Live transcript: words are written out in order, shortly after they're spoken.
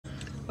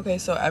Okay,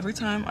 so every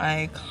time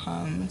I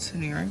come to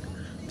New York,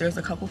 there's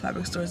a couple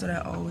fabric stores that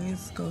I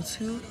always go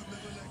to,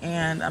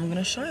 and I'm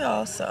gonna show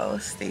y'all, so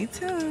stay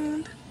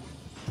tuned.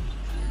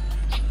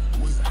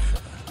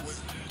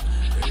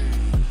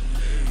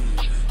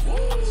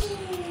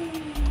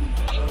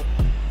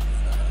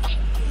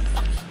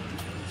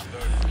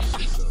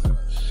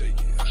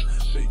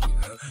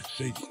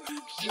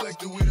 She like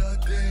the way that I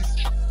dance.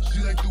 She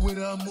like the way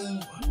that I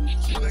move.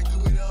 She like the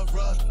way that I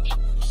rock.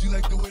 She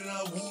like the way that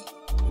I whoop.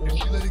 And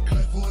she let it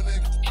clap for a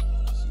nigga.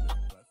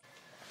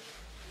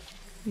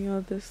 You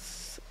know,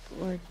 this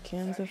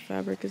organza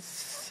fabric is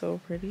so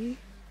pretty.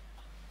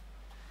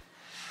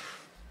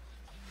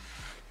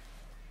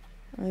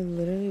 I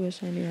literally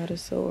wish I knew how to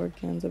sew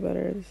organza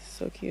better. This is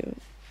so cute.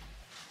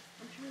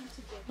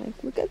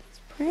 Like, look at this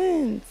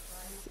print.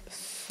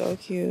 So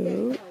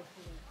cute.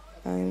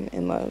 I'm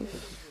in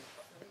love.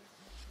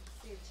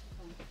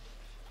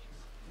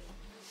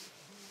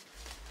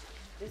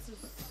 This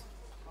is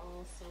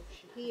also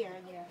here,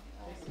 yeah.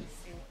 Also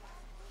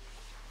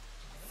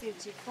silk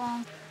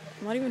chiffon.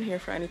 I'm not even here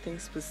for anything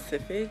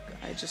specific.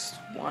 I just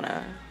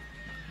wanna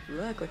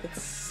look. Like,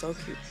 it's so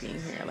cute being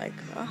here. Like,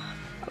 oh,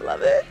 I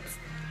love it.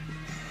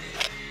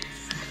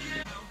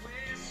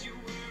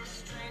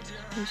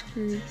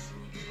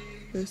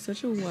 There's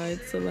such a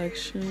wide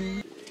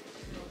selection.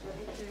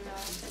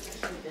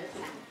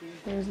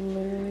 There's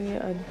literally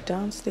a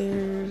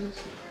downstairs.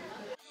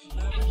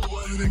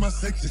 In my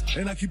section,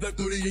 and I keep that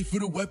 38 for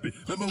the weapon.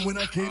 Remember when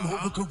I came home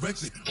for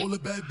correction? All the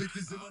bad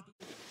bitches in my.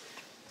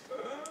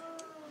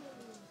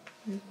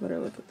 You better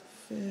look at the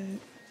fit.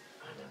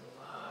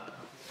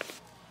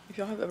 If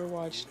y'all have ever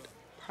watched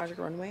Project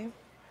Runway,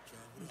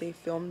 they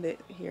filmed it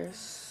here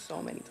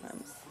so many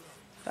times.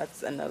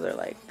 That's another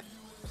like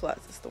plus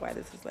as to why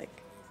this is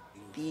like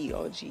the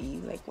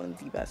OG, like one of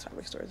the best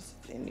fabric stores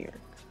in New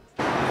York.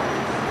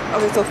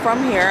 Okay, so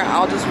from here,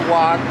 I'll just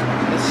walk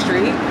the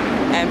street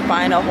and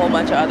find a whole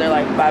bunch of other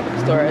like fabric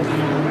stores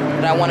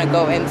that I want to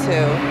go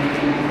into.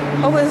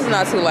 Hopefully this is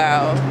not too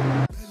loud.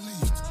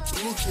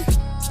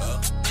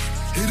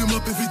 Hit him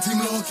up if he team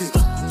lock it.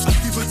 I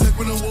keep a tech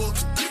when I walk.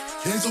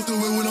 Hands off the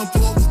way when I'm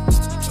popping.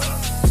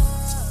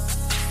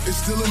 It's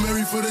still a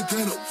Mary for the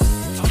denim.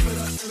 I bet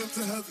I sit up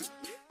to heaven.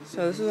 So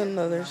this is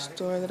another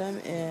store that I'm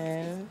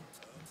in.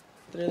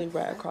 Literally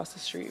right across the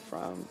street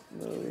from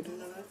Mood.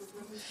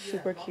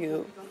 Super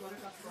cute.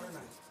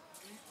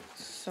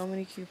 So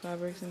many cute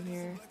fabrics in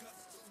here.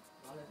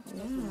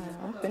 Yeah,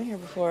 I've been here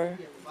before.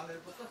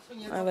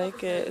 I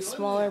like it. It's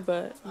smaller,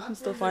 but you can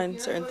still find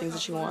certain things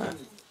that you want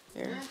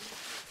here.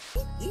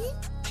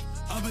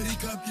 I bet he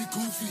cop you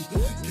goofy.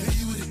 Get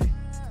you with it.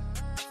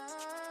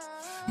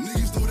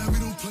 Niggas know that we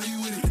don't play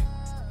with it.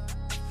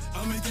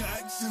 I make an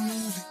action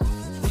movie.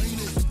 Rain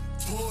it,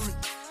 pour it.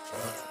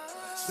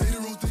 Say the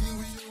wrong thing and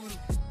we own it.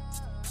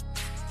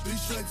 Big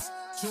stripes,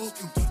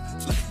 choking,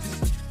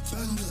 lightning,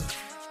 thunder.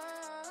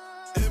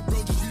 And bro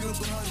just beat up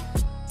body.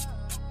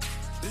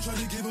 They try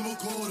to give him a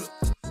quarter.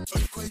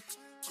 Earthquake,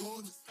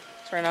 corners.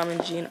 So right now I'm in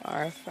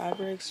GNR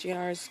Fabrics.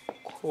 GNR is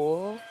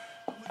cool.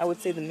 I would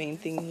say the main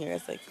thing here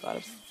is like a lot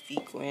of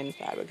sequin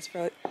fabrics. I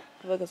feel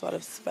like there's a lot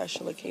of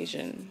special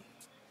occasion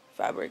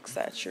fabrics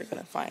that you're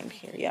gonna find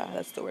here. Yeah,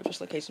 that's the word,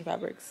 special occasion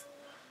fabrics.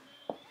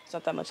 It's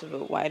not that much of a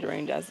wide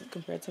range as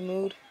compared to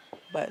Mood,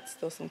 but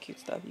still some cute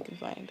stuff you can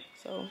find.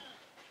 So,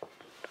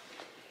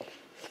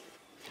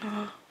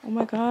 oh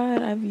my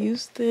god, I've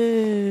used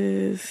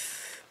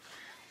this.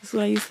 This is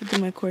what I used to do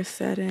my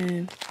corset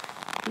in.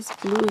 This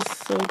blue is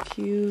so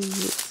cute.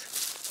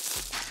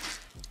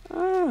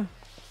 Ah.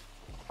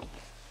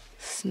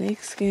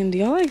 Snakeskin. Do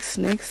y'all like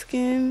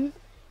snakeskin?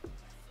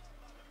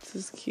 This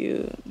is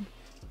cute.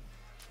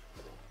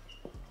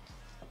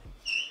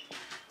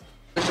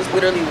 Just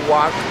literally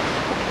walk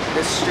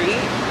the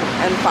street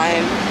and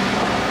find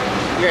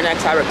your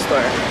next fabric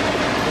store.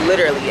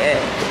 Literally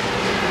it.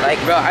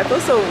 Like, bro, I feel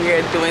so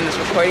weird doing this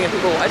recording and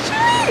people watching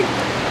me.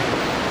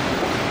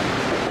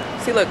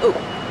 See, look, ooh.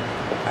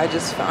 I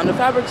just found a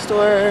fabric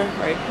store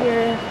right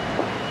here.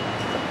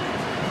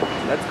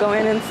 Let's go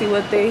in and see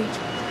what they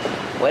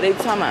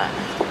talking about.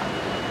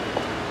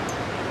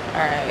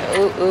 Alright,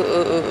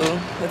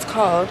 ooh. It's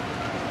called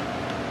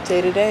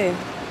Day to Day.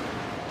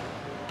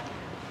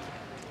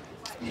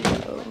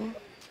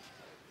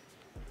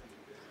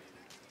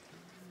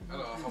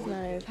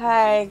 Nice.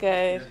 Hi,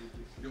 good.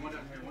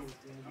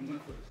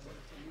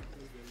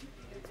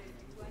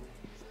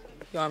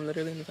 Yo, I'm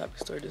literally in the fabric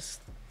store just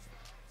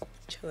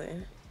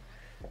chilling.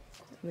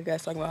 And the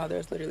guy's talking about how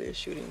there's literally a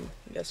shooting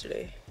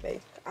yesterday.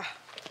 Like,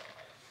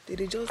 did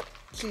they just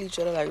kill each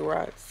other like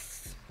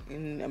rats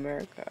in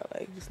America?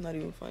 Like, it's not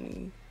even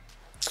funny.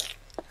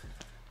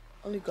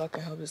 Only God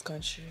can help this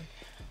country.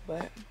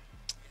 But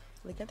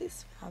look at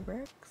these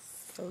fabrics.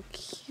 So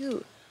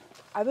cute.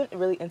 I've been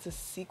really into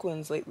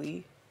sequins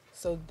lately.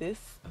 So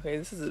this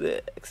is a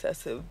bit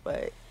excessive,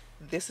 but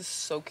this is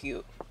so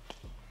cute.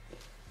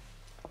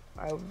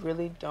 I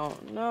really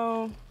don't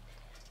know.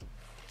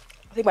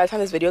 I think by the time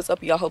this video is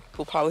up, y'all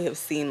will probably have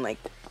seen like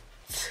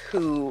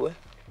 2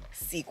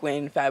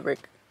 sequin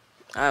fabric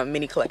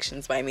mini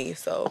collections by me,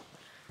 so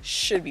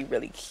should be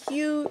really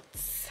cute.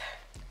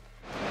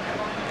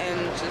 And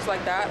just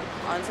like that,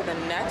 on to the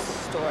next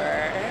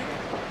store.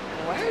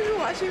 Why are you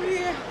watching me?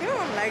 You know,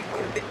 I'm like,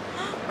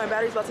 my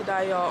battery's about to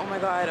die, y'all. Oh my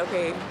god.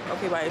 Okay,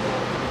 bye.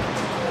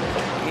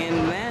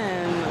 And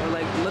then,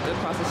 like, look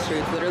across the street.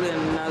 It's literally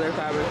another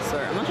fabric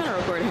store. I'm not trying to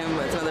record him,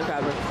 but it's another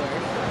fabric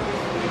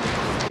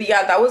store. But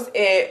yeah, that was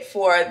it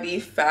for the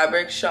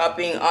fabric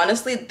shopping.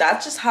 Honestly,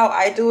 that's just how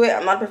I do it.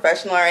 I'm not a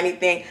professional or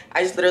anything.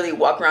 I just literally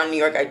walk around New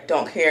York, I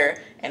don't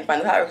care, and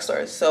find the fabric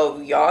stores.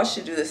 So y'all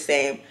should do the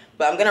same.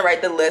 But I'm gonna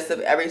write the list of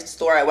every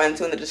store I went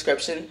to in the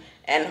description,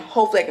 and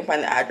hopefully I can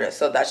find the address,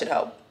 so that should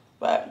help.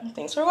 But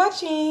thanks for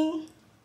watching.